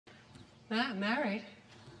Not married.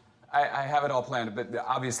 I have it all planned, but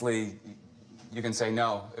obviously you can say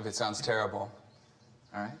no if it sounds terrible.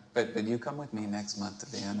 All right? But you come with me next month to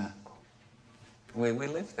Vienna. We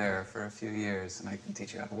live there for a few years, and I can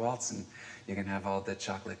teach you how to waltz, and you can have all the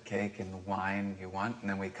chocolate cake and the wine you want, and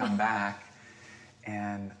then we come back,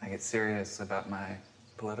 and I get serious about my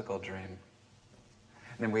political dream.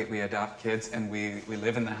 And then we adopt kids, and we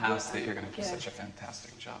live in the house that you're going to do such a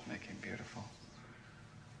fantastic job making beautiful.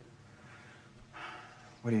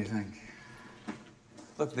 What do you think?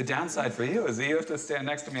 Look, the downside for you is that you have to stand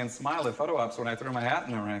next to me and smile at photo ops when I throw my hat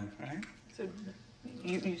in the ring, right? So,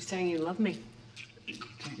 you saying you love me?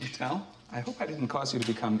 Can't you tell? I hope I didn't cause you to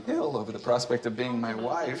become ill over the prospect of being my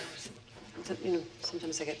wife. So, you know,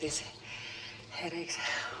 sometimes I get these headaches.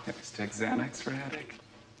 Let's take Xanax for a headache.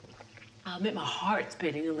 I'll admit my heart's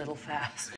beating a little fast.